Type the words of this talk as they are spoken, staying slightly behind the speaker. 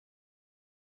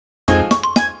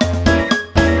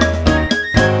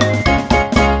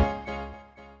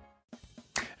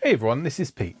Hey everyone, this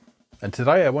is Pete, and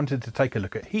today I wanted to take a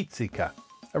look at Heatseeker,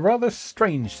 a rather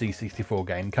strange C64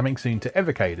 game coming soon to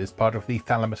Evercade as part of the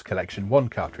Thalamus Collection 1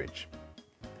 cartridge.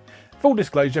 Full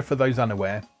disclosure for those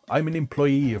unaware, I'm an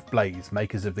employee of Blaze,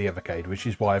 makers of the Evercade, which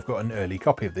is why I've got an early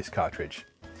copy of this cartridge.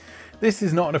 This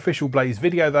is not an official Blaze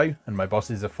video though, and my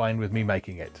bosses are fine with me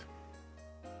making it.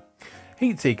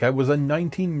 Heatseeker was a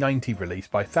 1990 release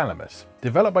by Thalamus,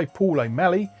 developed by Paul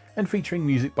O'Malley and featuring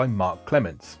music by Mark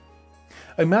Clements.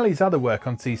 O'Malley's other work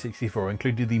on C64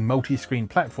 included the multi-screen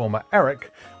platformer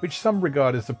Eric, which some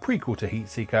regard as a prequel to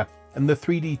Heatseeker, and the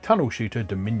 3D tunnel shooter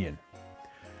Dominion.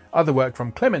 Other work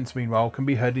from Clements, meanwhile, can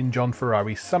be heard in John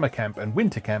Ferrari's Summer Camp and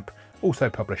Winter Camp, also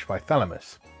published by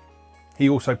Thalamus. He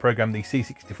also programmed the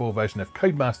C64 version of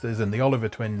Codemasters and the Oliver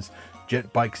Twins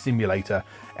Jet Bike Simulator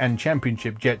and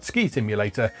Championship Jet Ski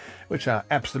Simulator, which are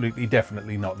absolutely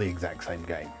definitely not the exact same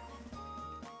game.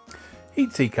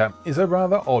 Heatseeker is a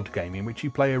rather odd game in which you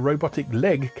play a robotic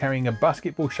leg carrying a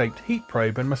basketball-shaped heat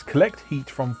probe and must collect heat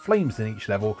from flames in each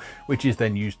level, which is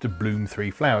then used to bloom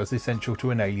 3 flowers essential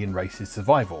to an alien race's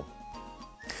survival.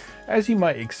 As you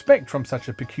might expect from such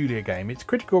a peculiar game, its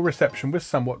critical reception was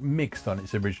somewhat mixed on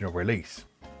its original release.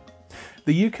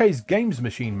 The UK's Games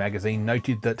Machine magazine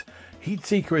noted that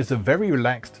Heatseeker is a very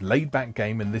relaxed, laid-back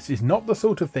game, and this is not the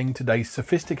sort of thing today's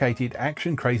sophisticated,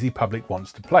 action-crazy public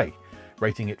wants to play,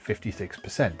 rating it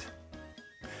 56%.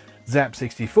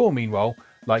 Zap64, meanwhile,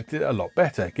 liked it a lot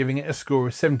better, giving it a score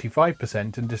of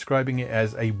 75% and describing it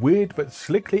as a weird but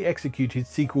slickly executed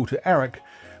sequel to Eric,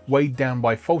 weighed down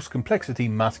by false complexity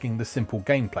masking the simple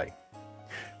gameplay.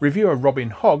 Reviewer Robin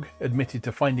Hogg admitted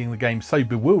to finding the game so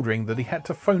bewildering that he had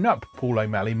to phone up Paul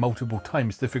O'Malley multiple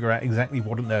times to figure out exactly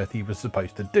what on earth he was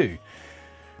supposed to do.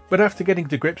 But after getting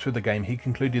to grips with the game, he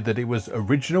concluded that it was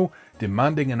original,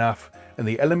 demanding enough, and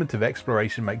the element of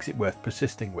exploration makes it worth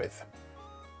persisting with.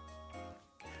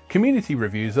 Community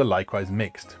reviews are likewise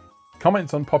mixed.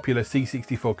 Comments on popular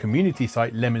C64 community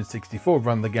site Lemon64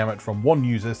 run the gamut from one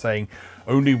user saying,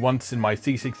 "Only once in my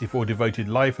C64 devoted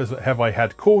life have I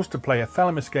had cause to play a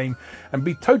Thalamus game and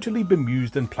be totally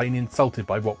bemused and plain insulted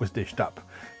by what was dished up.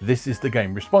 This is the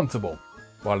game responsible."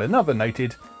 While another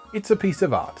noted, "It's a piece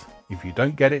of art. If you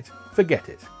don't get it, forget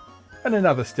it." And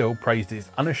another still praised its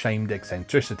unashamed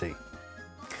eccentricity.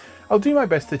 I'll do my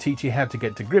best to teach you how to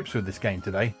get to grips with this game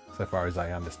today, so far as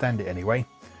I understand it anyway.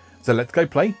 So let's go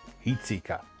play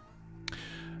Heatseeker.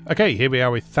 Okay, here we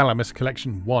are with Thalamus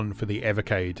Collection 1 for the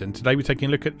Evercade, and today we're taking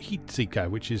a look at Heatseeker,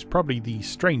 which is probably the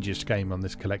strangest game on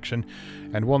this collection,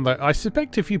 and one that I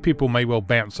suspect a few people may well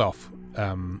bounce off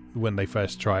when they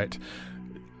first try it.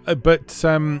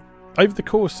 Over the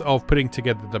course of putting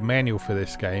together the manual for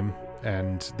this game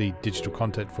and the digital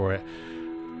content for it,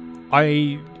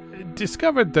 I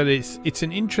discovered that it's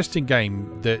an interesting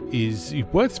game that is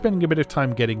worth spending a bit of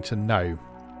time getting to know.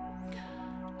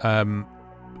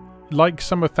 Like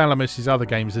some of Thalamus's other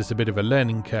games, there's a bit of a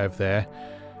learning curve there,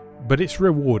 but it's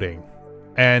rewarding,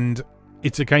 and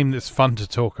it's a game that's fun to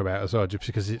talk about as well, just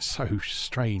because it's so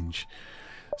strange.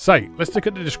 So let's look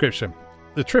at the description.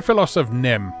 The Triphylos of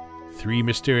Nem, 3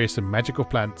 mysterious and magical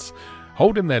plants,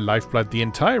 hold in their lifeblood the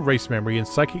entire race memory and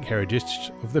psychic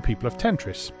heritage of the people of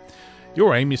Tantris.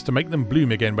 Your aim is to make them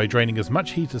bloom again by draining as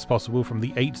much heat as possible from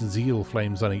the 8 zeal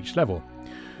flames on each level.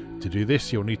 To do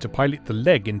this, you'll need to pilot the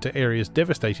leg into areas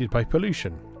devastated by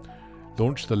pollution.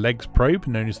 Launch the leg's probe,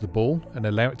 known as the ball, and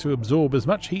allow it to absorb as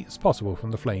much heat as possible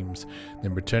from the flames,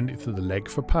 then return it to the leg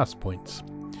for pass points.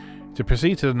 To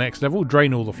proceed to the next level,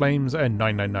 drain all the flames and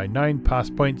 9999 pass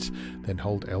points, then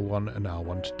hold L1 and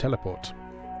R1 to teleport.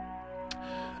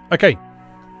 Okay.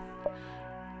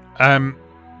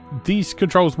 These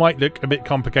controls might look a bit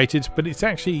complicated, but it's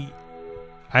actually,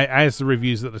 as the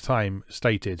reviews at the time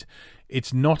stated,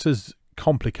 it's not as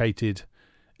complicated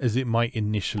as it might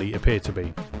initially appear to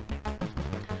be.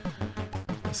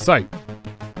 So,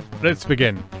 let's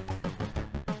begin.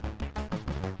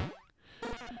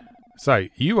 So,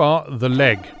 you are the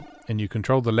leg, and you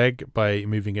control the leg by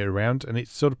moving it around, and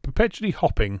it's sort of perpetually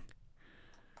hopping,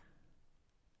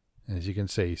 as you can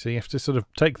see. So you have to sort of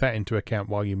take that into account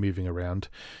while you're moving around.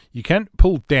 You can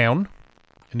pull down,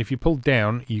 and if you pull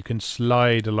down, you can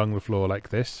slide along the floor like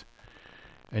this.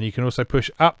 And you can also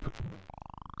push up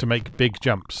to make big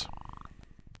jumps.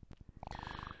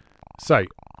 So,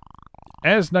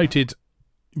 as noted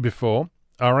before,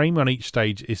 our aim on each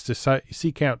stage is to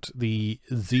seek out the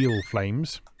zeal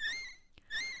flames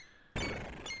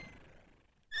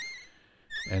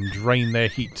and drain their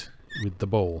heat with the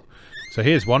ball. So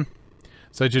here's one.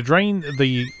 So to drain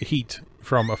the heat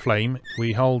from a flame,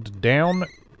 we hold down.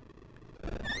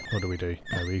 What do?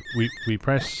 No, we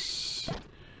press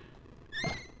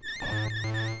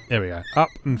There we go. Up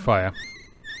and fire.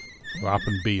 Or up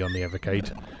and B on the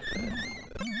Evercade.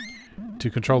 To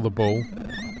control the ball.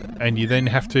 And you then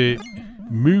have to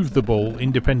move the ball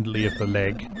independently of the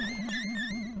leg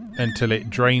until it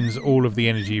drains all of the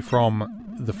energy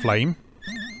from the flame.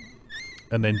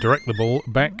 And then direct the ball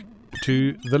back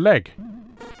to the leg.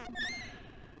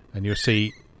 And you'll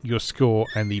see your score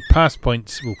and the pass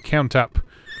points will count up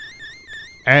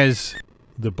as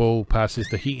the ball passes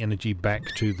the heat energy back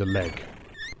to the leg.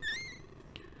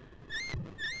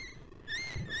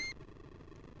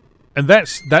 And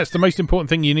that's the most important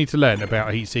thing you need to learn about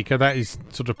Heatseeker. That is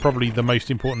sort of probably the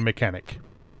most important mechanic.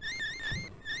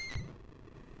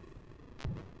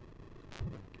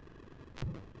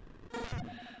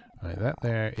 Right, that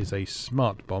there is a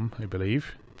smart bomb, I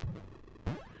believe.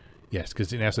 Yes,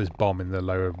 because it now says bomb in the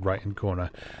lower right-hand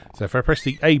corner. So if I press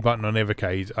the A button on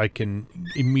Evercade, I can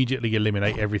immediately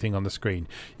eliminate everything on the screen.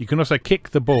 You can also kick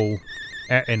the ball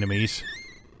at enemies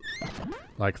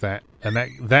like that, and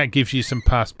that gives you some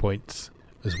pass points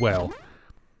as well.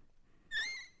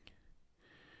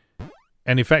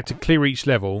 And in fact, to clear each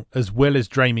level, as well as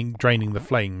draining the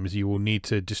flames, you will need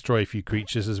to destroy a few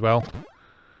creatures as well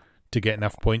to get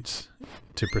enough points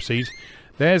to proceed.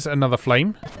 There's another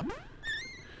flame.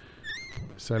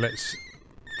 So let's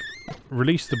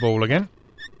release the ball again.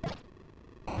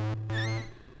 And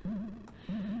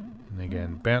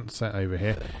again, bounce that over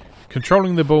here.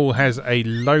 Controlling the ball has a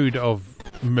load of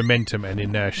momentum and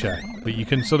inertia, but you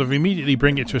can sort of immediately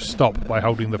bring it to a stop by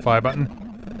holding the fire button.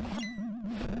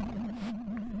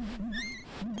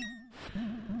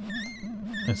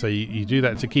 And so you do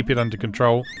that to keep it under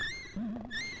control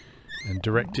and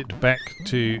direct it back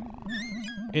to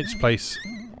its place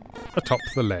atop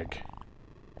the leg.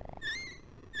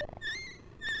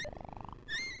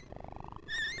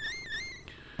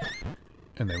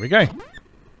 And there we go.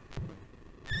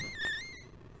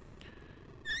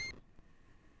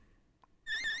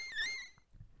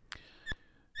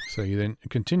 So you then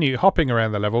continue hopping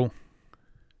around the level,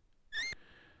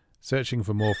 searching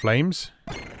for more flames.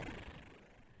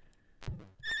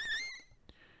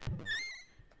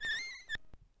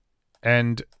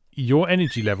 And your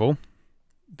energy level,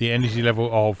 the energy level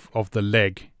of the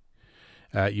leg,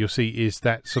 you'll see is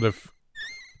that sort of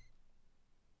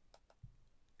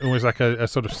almost like a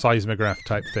sort of seismograph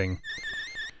type thing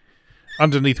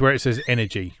underneath where it says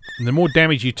energy. And the more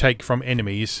damage you take from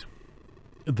enemies,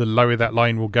 the lower that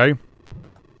line will go.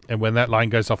 And when that line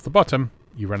goes off the bottom,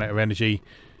 you run out of energy.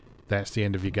 That's the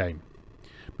end of your game.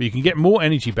 But you can get more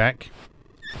energy back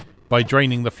by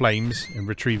draining the flames and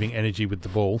retrieving energy with the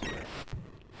ball.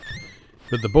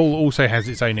 But the ball also has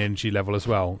its own energy level as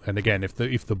well. And again, if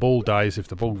the ball dies, if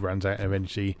the ball runs out of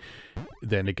energy,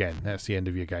 then again, that's the end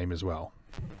of your game as well.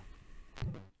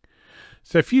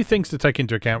 So a few things to take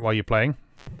into account while you're playing.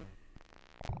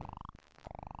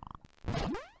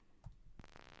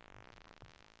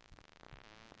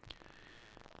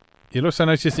 You'll also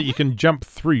notice that you can jump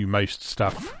through most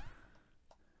stuff.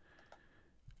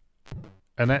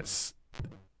 And that's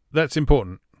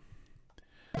important.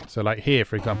 So like here,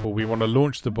 for example, we want to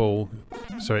launch the ball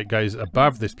so it goes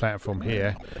above this platform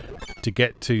here to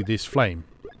get to this flame.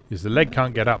 Because the leg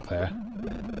can't get up there.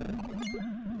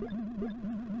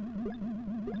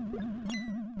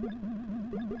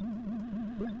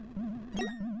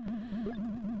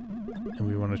 And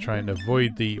we want to try and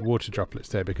avoid the water droplets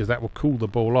there because that will cool the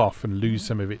ball off and lose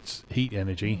some of its heat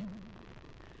energy.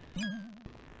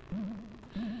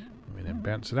 We then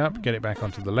bounce it up, get it back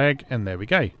onto the leg, and there we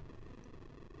go.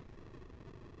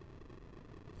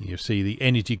 You see the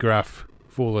energy graph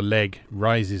for the leg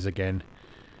rises again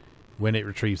when it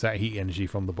retrieves that heat energy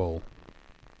from the ball.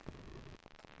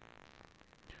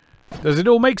 Does it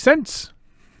all make sense?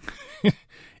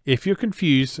 If you're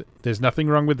confused, there's nothing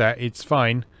wrong with that. It's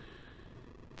fine.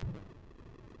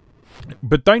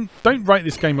 But don't write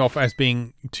this game off as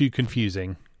being too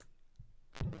confusing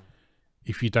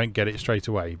if you don't get it straight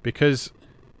away, because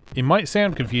it might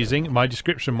sound confusing. My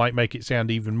description might make it sound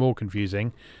even more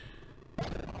confusing.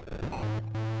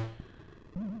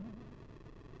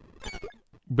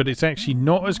 But it's actually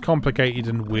not as complicated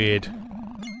and weird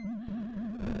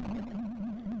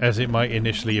as it might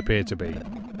initially appear to be.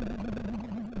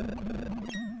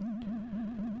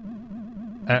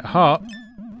 At heart,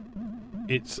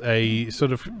 it's a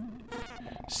sort of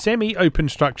semi-open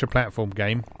structure platform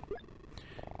game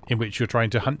in which you're trying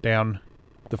to hunt down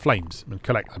the flames and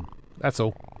collect them. That's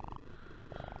all.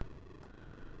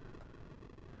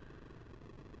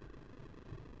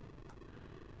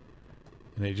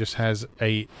 And it just has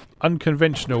a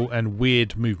unconventional and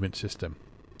weird movement system.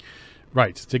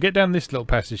 Right, to get down this little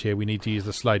passage here, we need to use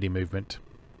the sliding movement.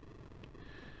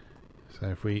 So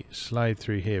if we slide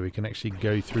through here, we can actually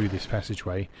go through this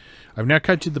passageway. I've now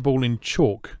coated the ball in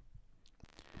chalk,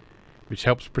 which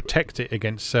helps protect it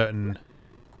against certain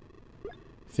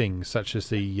things, such as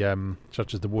the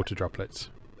water droplets.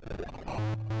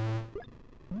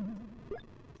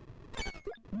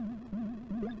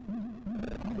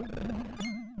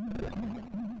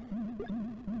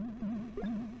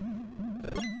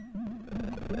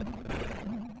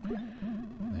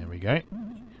 There we go.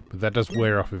 But that does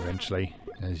wear off eventually,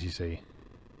 as you see.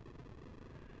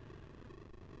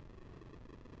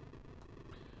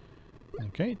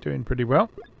 Okay, doing pretty well.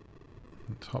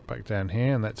 Let's hop back down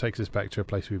here, and that takes us back to a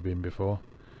place we've been before.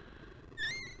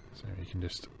 So we can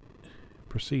just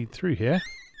proceed through here.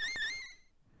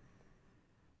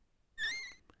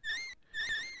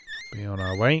 Be on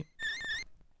our way.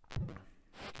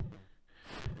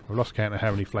 I've lost count of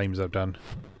how many flames I've done.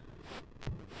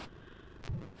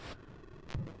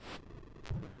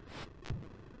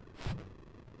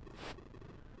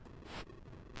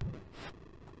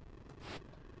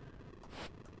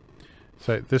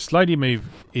 So the slidey move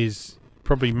is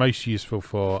probably most useful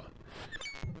for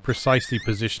precisely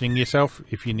positioning yourself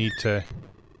if you need to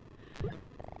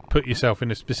put yourself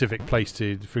in a specific place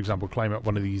to, for example, climb up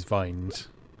one of these vines.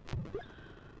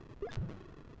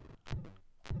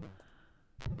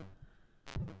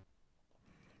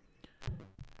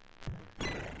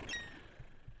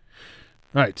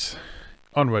 Right,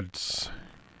 onwards.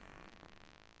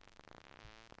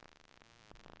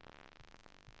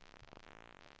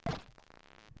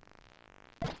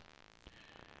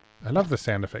 I love the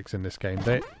sound effects in this game.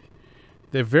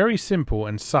 They're very simple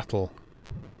and subtle,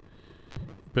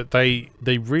 but they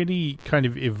really kind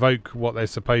of evoke what they're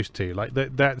supposed to. Like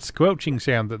that squelching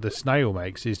sound that the snail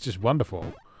makes is just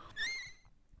wonderful.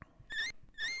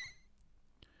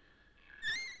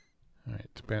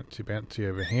 Alright, bouncy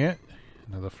over here.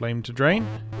 Another flame to drain.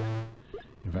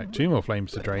 In fact, 2 more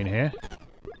flames to drain here.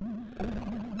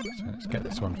 So let's get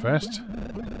this one first.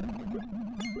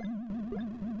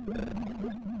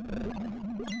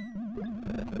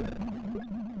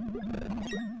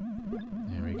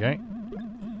 There we go.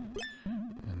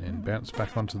 And then bounce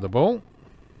back onto the ball.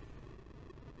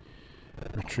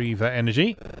 Retrieve that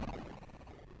energy.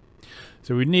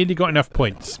 So we've nearly got enough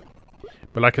points.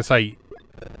 But like I say,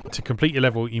 to complete your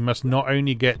level, you must not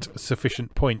only get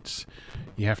sufficient points,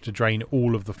 you have to drain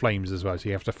all of the flames as well. So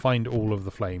you have to find all of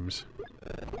the flames.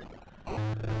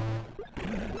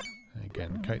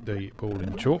 Again, coat the ball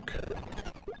in chalk.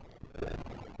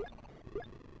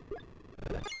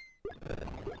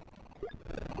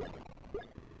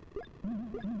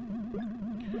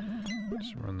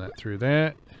 Just run that through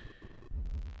there.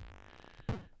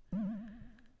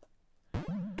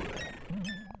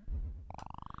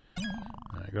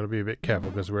 I've got to be a bit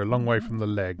careful because we're a long way from the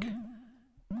leg.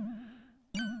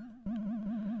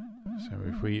 So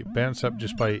if we bounce up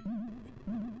just by...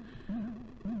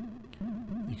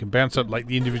 You can bounce up like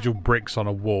the individual bricks on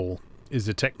a wall is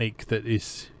a technique that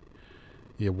is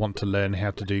you want to learn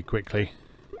how to do quickly.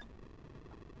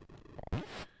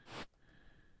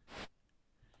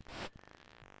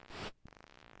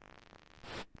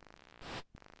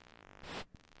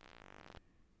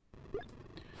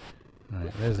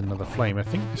 Right, there's another flame. I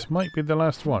think this might be the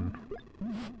last one.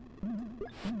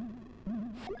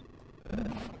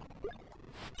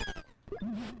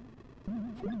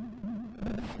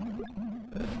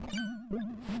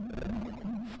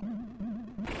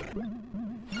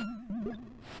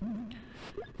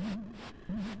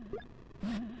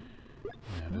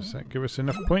 Now, does that give us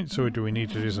enough points, or do we need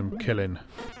to do some killing?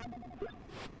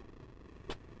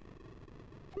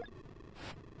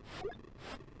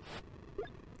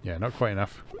 Yeah, not quite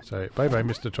enough. So, bye-bye,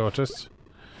 Mr. Tortoise.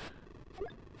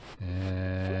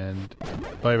 And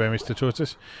bye-bye, Mr.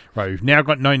 Tortoise. Right, we've now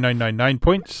got 9999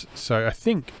 points. So, I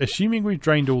think, assuming we've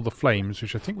drained all the flames,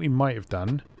 which I think we might have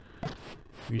done,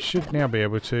 we should now be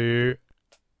able to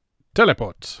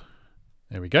teleport.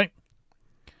 There we go.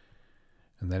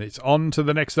 And then it's on to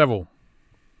the next level.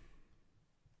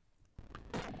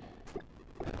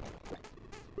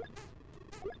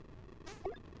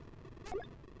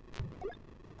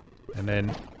 And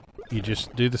then you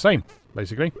just do the same,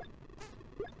 basically.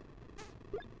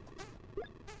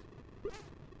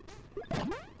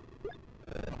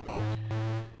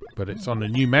 But it's on a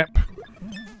new map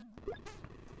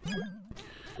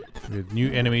with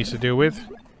new enemies to deal with.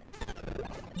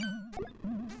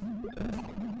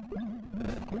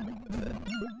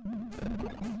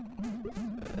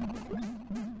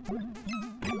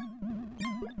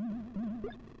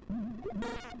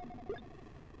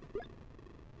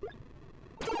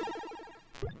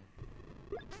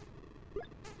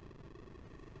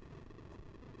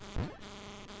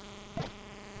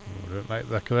 like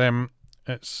the look of them.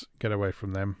 Let's get away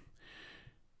from them.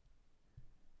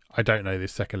 I don't know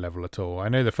this second level at all. I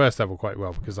know the first level quite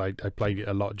well because I played it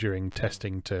a lot during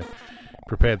testing to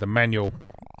prepare the manual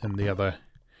and the other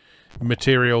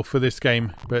material for this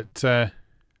game. But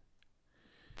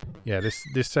yeah,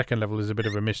 this second level is a bit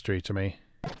of a mystery to me.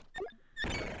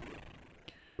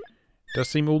 It does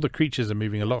seem all the creatures are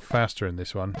moving a lot faster in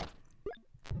this one.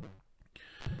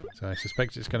 So I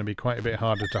suspect it's going to be quite a bit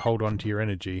harder to hold on to your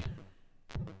energy.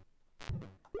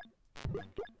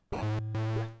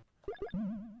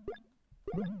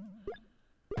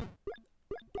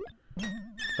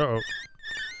 Uh-oh.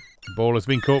 The ball has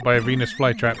been caught by a Venus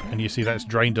flytrap, and you see that's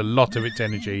drained a lot of its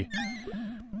energy.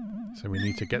 So we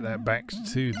need to get that back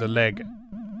to the leg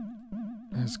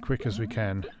as quick as we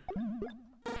can.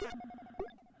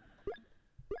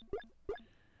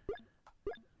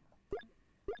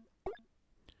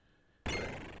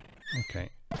 Okay,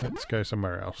 let's go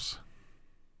somewhere else.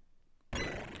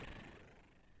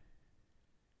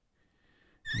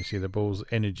 You see the ball's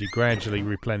energy gradually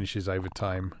replenishes over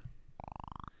time.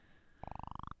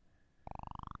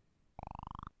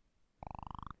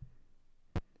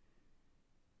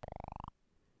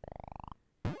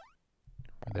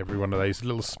 With every one of those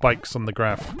little spikes on the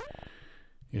graph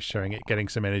is showing it getting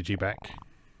some energy back.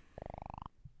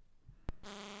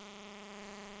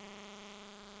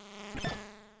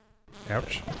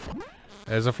 Ouch.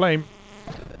 There's a flame.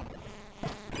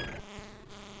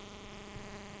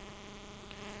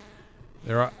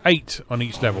 There are 8 on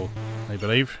each level, I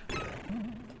believe.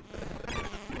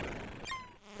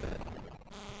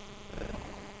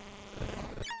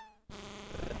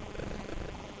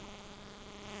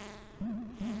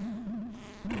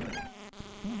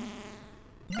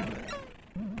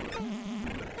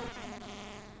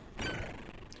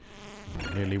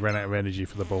 Nearly ran out of energy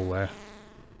for the ball there.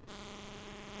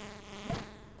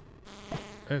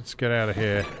 Let's get out of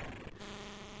here.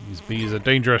 These bees are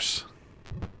dangerous.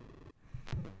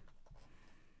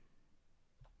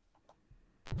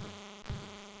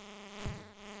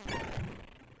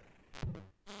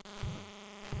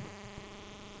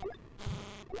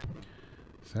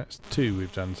 So that's 2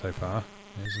 we've done so far.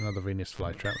 There's another Venus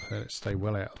flytrap. Let's stay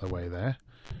well out of the way there.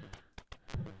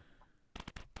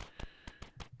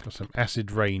 Got some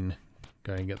acid rain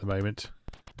going at the moment.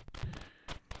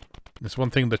 That's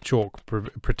one thing the chalk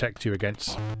protects you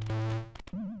against.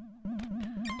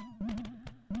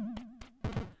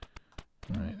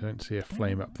 Right, don't see a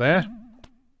flame up there.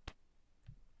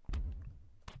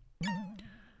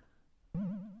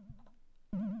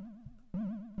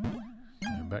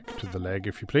 So back to the leg,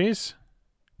 if you please.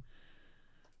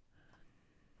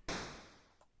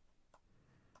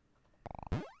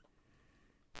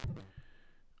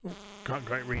 Oh, can't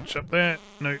quite reach up there.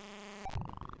 No.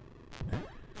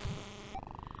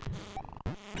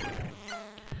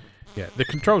 Yeah, the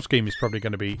control scheme is probably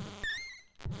going to be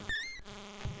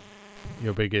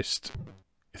your biggest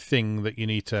thing that you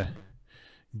need to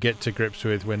get to grips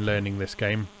with when learning this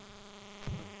game.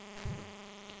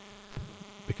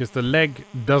 Because the leg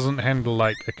doesn't handle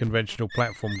like a conventional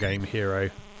platform game, Hero.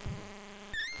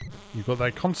 You've got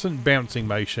that constant bouncing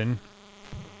motion.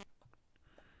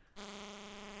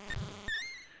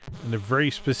 And a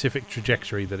very specific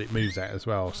trajectory that it moves at as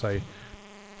well, so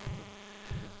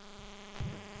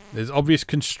there's obvious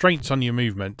constraints on your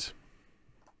movement,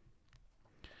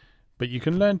 but you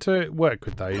can learn to work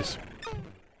with those.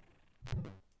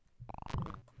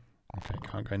 Okay,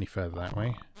 can't go any further that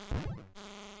way.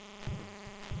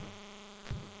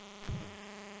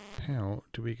 How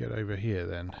do we get over here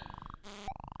then?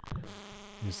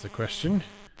 Is the question.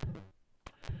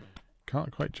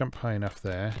 Can't quite jump high enough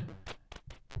there.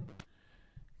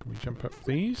 Can we jump up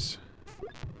these?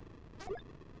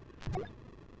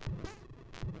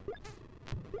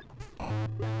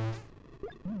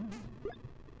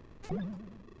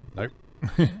 Nope.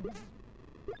 We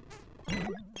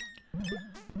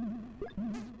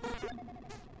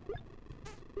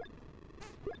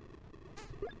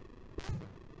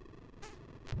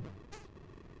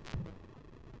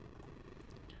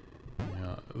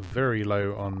are very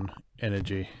low on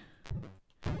energy.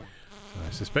 So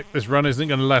I suspect this run isn't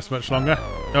going to last much longer.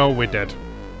 Oh, we're dead.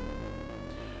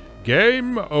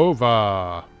 Game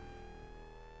over.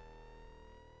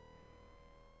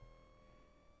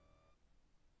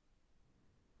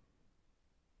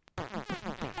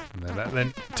 That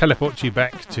then teleports you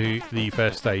back to the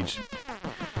first stage.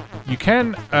 You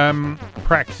can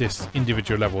practice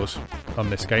individual levels on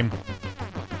this game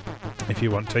if you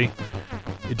want to.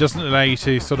 It doesn't allow you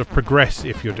to sort of progress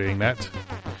if you're doing that,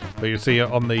 but you'll see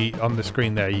on the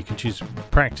screen there you can choose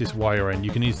practice Y or N.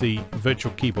 You can use the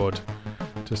virtual keyboard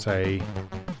to say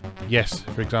yes,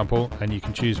 for example, and you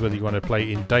can choose whether you want to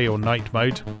play in day or night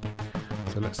mode.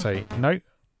 So let's say no.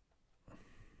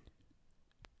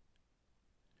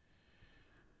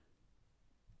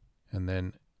 And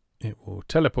then it will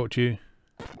teleport you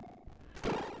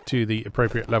to the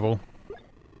appropriate level.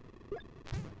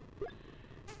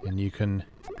 And you can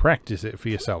practice it for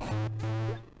yourself.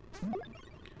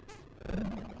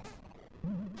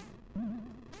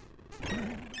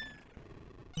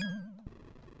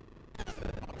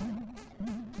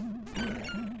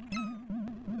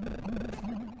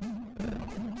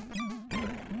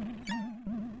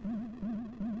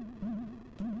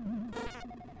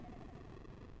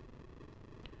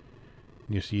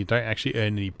 So you don't actually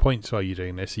earn any points while you're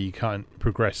doing this, so you can't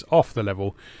progress off the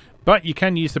level, but you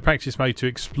can use the practice mode to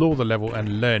explore the level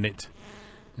and learn it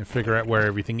and figure out where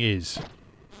everything is,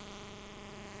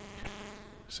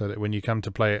 so that when you come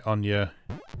to play it on your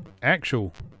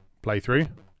actual playthrough,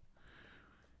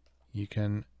 you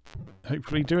can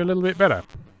hopefully do a little bit better.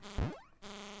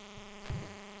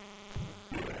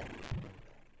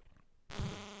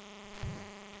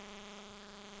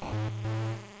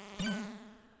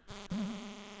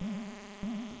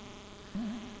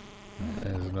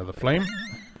 Another flame.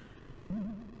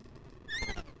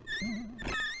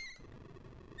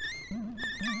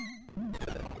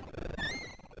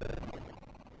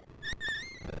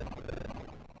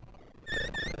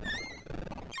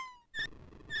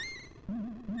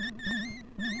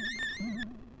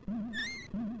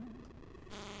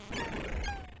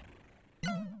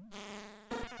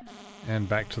 And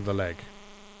back to the leg.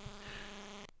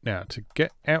 Now, to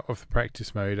get out of the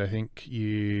practice mode, I think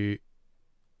you...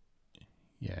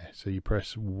 Yeah, so you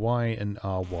press Y and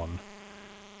R1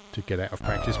 to get out of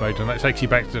practice mode, and that takes you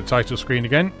back to the title screen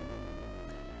again.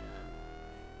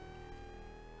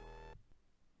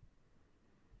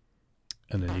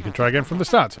 And then you can try again from the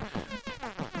start.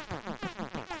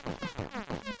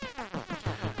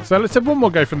 So let's have one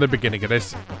more go from the beginning of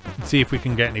this and see if we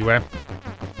can get anywhere.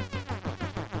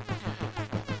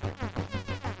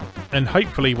 And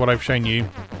hopefully what I've shown you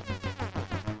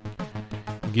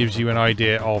gives you an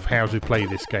idea of how to play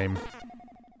this game.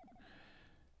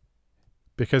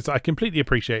 Because I completely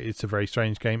appreciate it's a very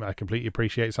strange game. I completely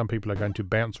appreciate some people are going to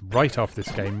bounce right off this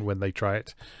game when they try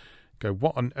it. Go,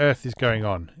 what on earth is going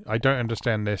on? I don't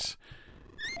understand this.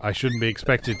 I shouldn't be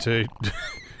expected to...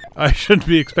 I shouldn't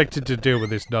be expected to deal with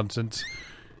this nonsense.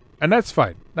 And that's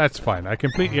fine. That's fine. I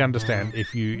completely understand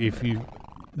if you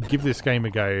give this game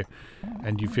a go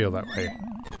and you feel that way.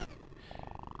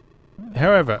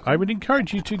 However, I would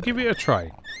encourage you to give it a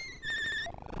try.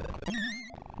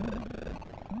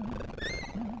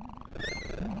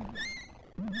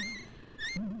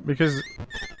 Because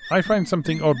I find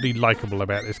something oddly likable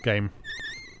about this game.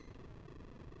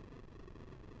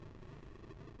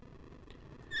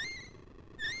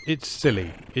 It's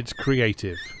silly. It's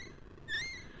creative.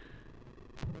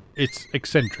 It's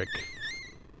eccentric.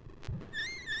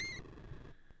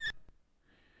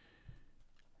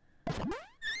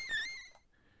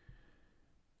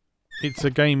 It's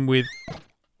a game with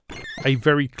a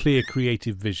very clear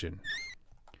creative vision.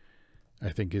 I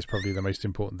think is probably the most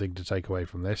important thing to take away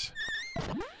from this.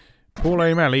 Paul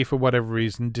O'Malley, for whatever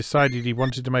reason, decided he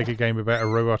wanted to make a game about a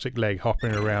robotic leg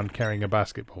hopping around carrying a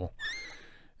basketball.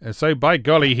 And so, by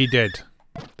golly, he did.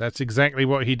 That's exactly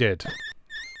what he did.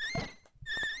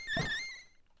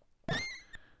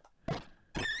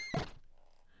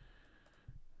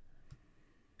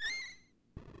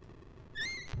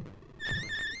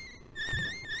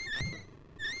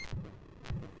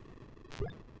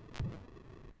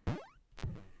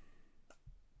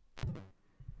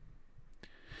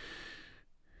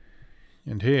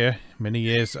 And here, many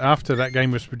years after that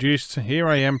game was produced, here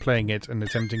I am playing it and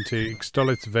attempting to extol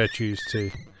its virtues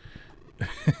to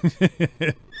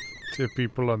to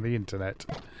people on the internet.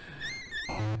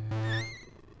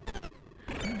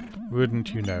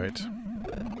 Wouldn't you know it?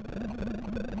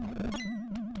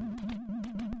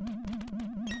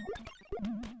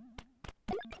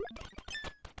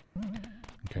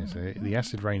 Okay, so the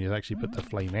acid rain has actually put the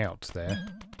flame out there.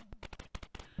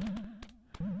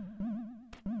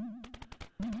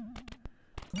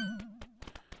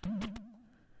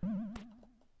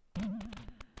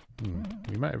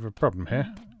 We might have a problem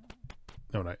here.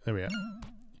 Oh no, there we are.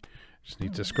 Just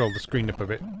need to scroll the screen up a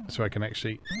bit so I can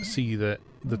actually see the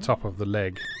top of the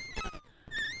leg.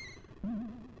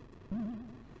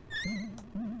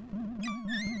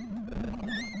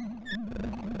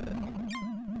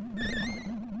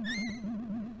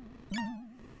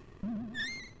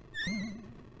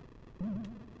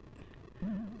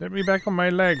 Let me back on my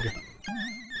leg.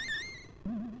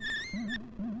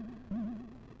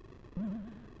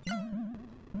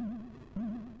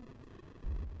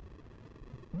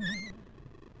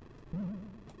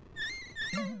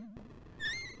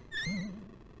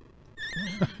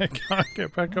 I can't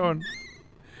get back on.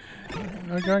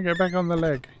 I can't get back on the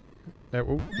leg. No,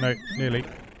 oh, no, nearly.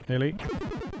 Nearly.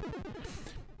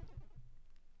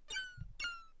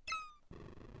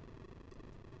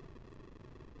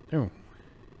 Oh.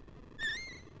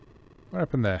 What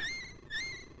happened there?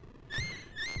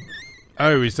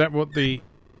 Oh, is that what the...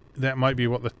 That might be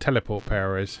what the teleport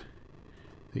power is.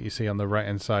 That you see on the right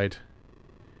hand side.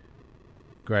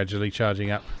 Gradually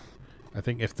charging up. I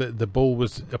think if the ball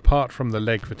was apart from the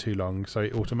leg for too long, so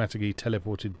it automatically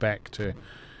teleported back to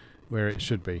where it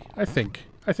should be. I think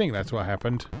that's what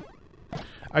happened.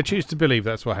 I choose to believe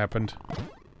that's what happened.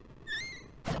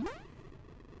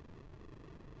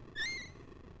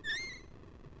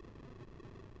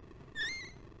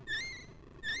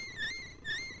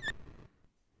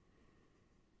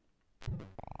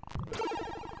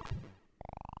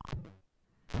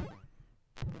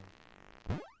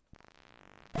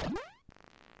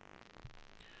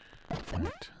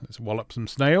 Right, let's wallop some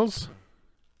snails.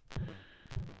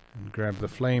 And grab the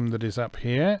flame that is up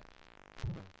here.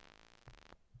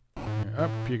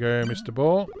 Up you go, Mr.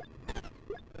 Ball.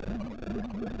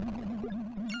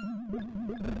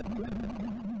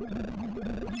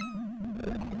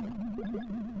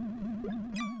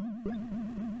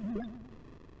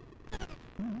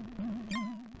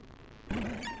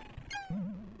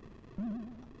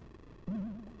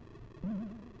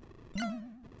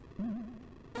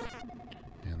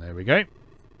 And there we go.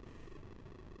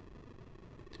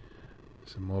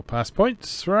 Some more pass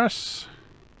points for us.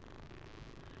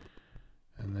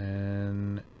 And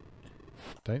then...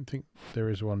 don't think there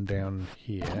is one down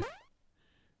here.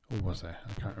 Or was there?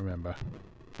 I can't remember.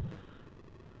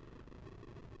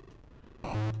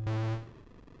 I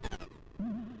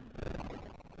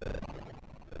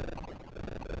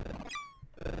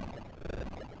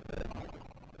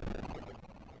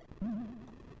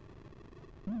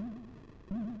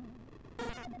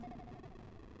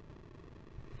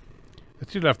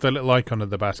do love the little icon of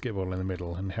the basketball in the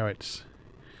middle and how it's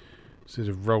sort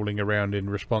of rolling around in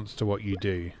response to what you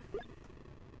do.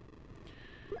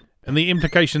 And the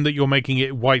implication that you're making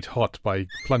it white hot by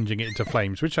plunging it into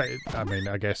flames, which I mean,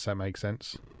 I guess that makes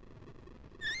sense.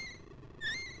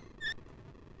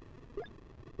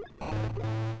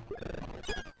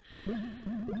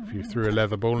 If you threw a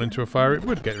leather ball into a fire, it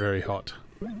would get very hot.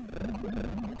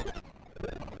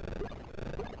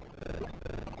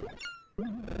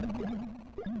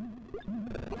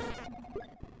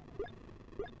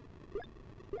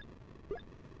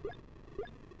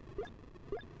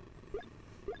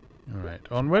 Alright,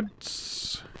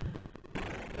 onwards.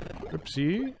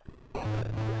 Oopsie.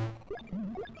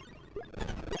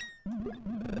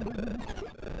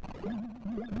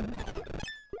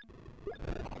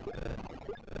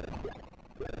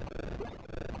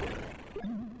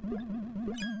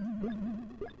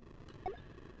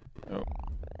 Oh,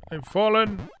 I've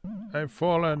fallen. I've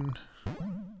fallen.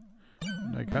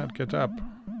 And I can't get up.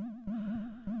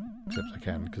 Except I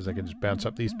can, because I can just bounce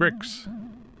up these bricks.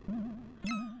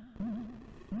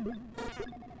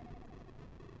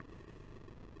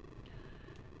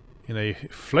 In a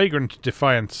flagrant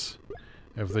defiance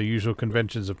of the usual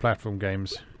conventions of platform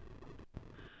games.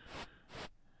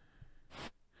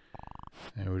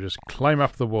 And we'll just climb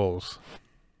up the walls.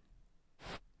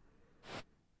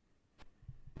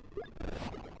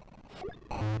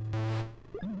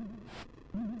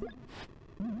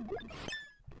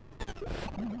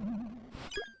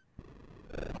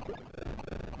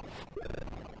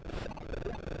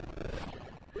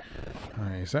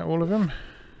 Alright, is that all of them?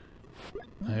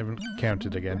 I haven't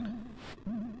counted again.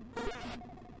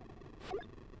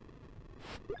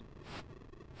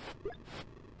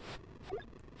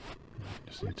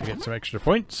 Just need to get some extra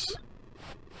points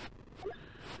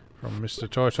from Mr.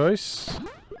 Tortoise,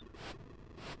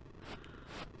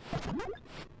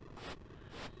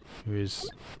 who is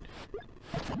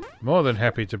more than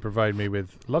happy to provide me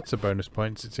with lots of bonus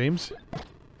points, it seems.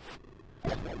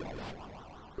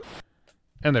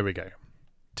 And there we go.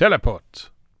 Teleport!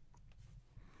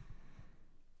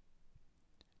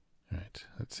 Right,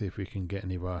 let's see if we can get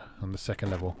anywhere on the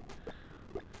second level.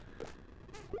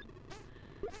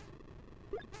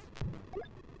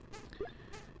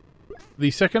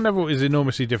 The second level is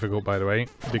enormously difficult, by the way,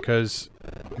 because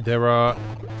there are...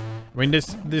 I mean,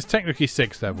 there's technically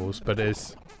 6 levels, but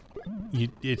it's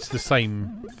the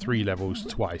same 3 levels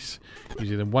twice. You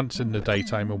do them once in the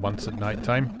daytime and once at night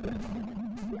time.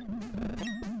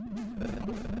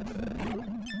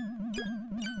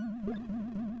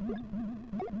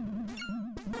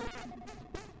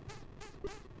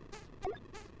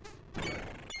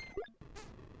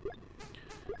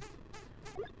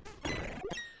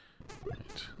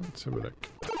 Let's have a look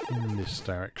in this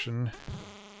direction.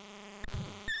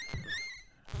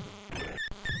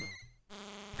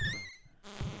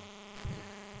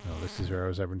 Oh, this is where I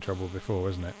was having trouble before,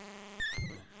 wasn't it?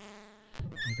 Can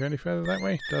you go any further that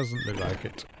way? Doesn't look like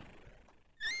it.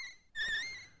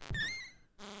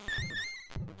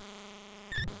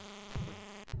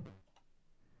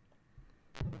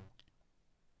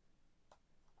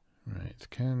 Right,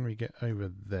 can we get over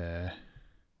there?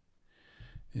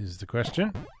 Is the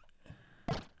question.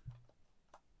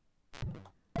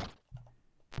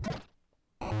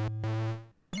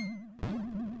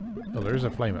 Oh, there is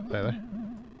a flame up there, though.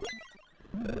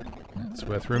 That's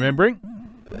worth remembering.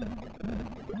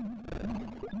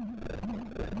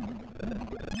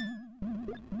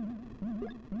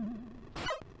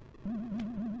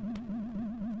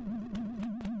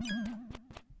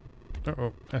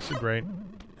 Uh-oh, acid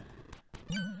rain.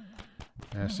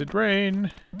 Acid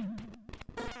rain!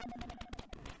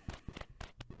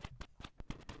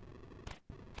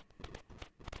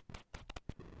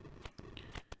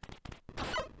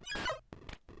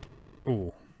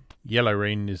 Ooh, yellow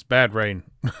rain is bad rain.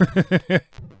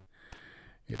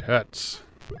 It hurts.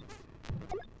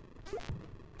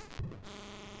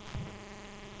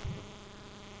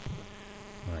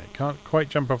 Right, can't quite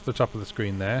jump off the top of the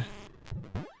screen there.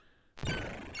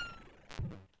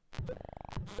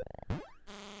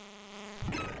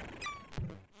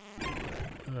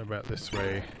 What about this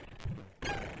way?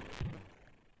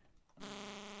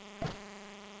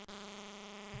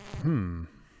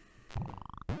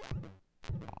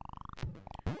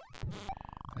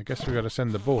 I guess we've got to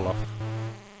send the ball off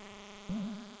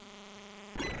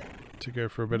to go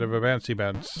for a bit of a bouncy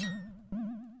bounce.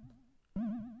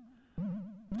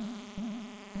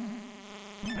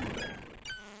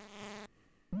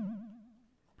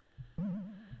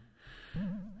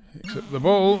 Except the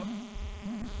ball.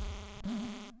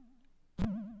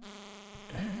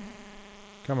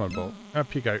 Come on, ball.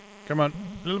 Up you go. Come on.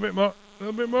 A little bit more. A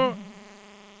little bit more.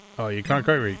 Oh, you can't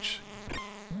quite reach.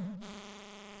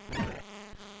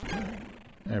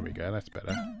 There we go, that's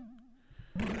better.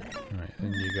 Right,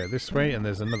 then you go this way, and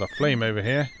there's another flame over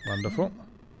here. Wonderful.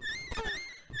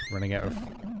 Running out of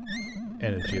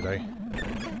energy, though.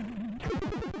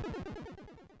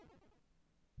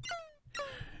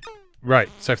 Right,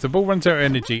 so if the ball runs out of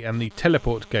energy and the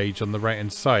teleport gauge on the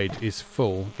right-hand side is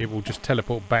full, it will just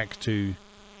teleport back to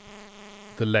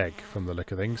the leg, from the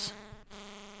look of things.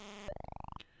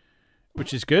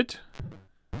 Which is good.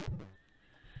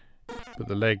 But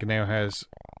the leg now has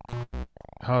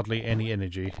hardly any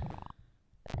energy.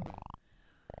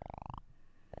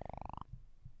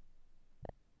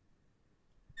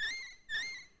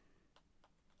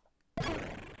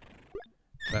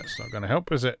 That's not going to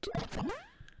help, is it?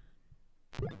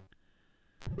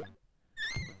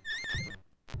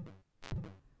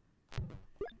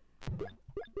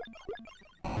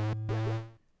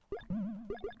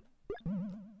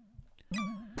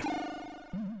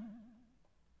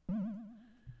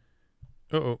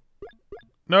 Uh-oh.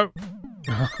 No!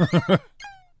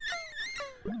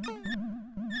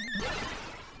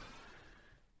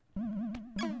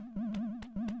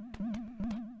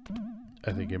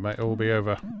 I think it might all be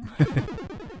over.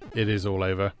 It is all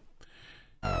over.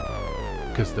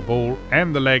 Because the ball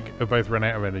and the leg have both run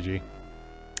out of energy.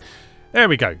 There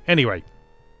we go. Anyway,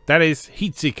 that is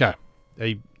Heatseeker.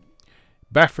 A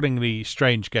bafflingly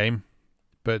strange game,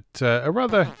 but a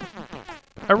rather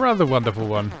wonderful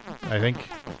one, I think.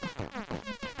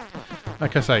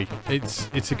 Like I say,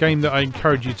 it's a game that I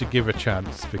encourage you to give a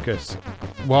chance, because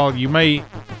while you may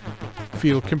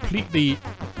feel completely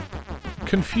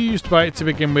confused by it to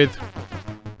begin with,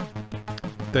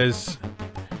 there's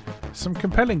some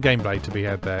compelling gameplay to be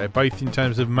had there, both in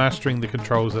terms of mastering the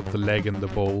controls of the leg and the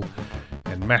ball,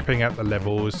 and mapping out the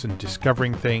levels and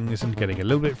discovering things and getting a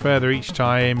little bit further each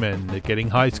time and getting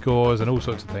high scores and all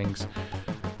sorts of things.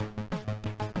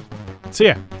 So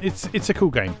yeah, it's a cool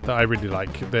game that I really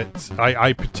like, that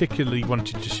I particularly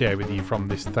wanted to share with you from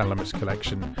this Thalamus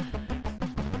collection.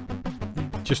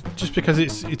 Just because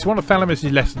it's one of Thalamus'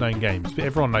 lesser known games, but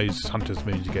everyone knows Hunter's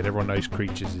Moon is good, everyone knows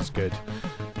Creatures is good.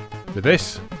 But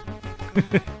this,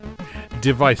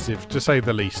 divisive to say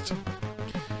the least.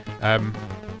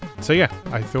 So yeah,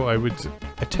 I thought I would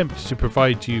attempt to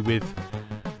provide you with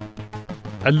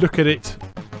a look at it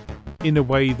in a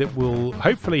way that will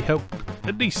hopefully help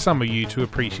at least some of you to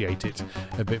appreciate it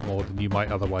a bit more than you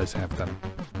might otherwise have done.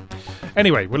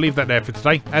 Anyway, we'll leave that there for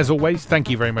today. As always, thank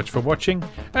you very much for watching,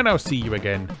 and I'll see you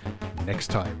again next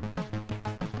time.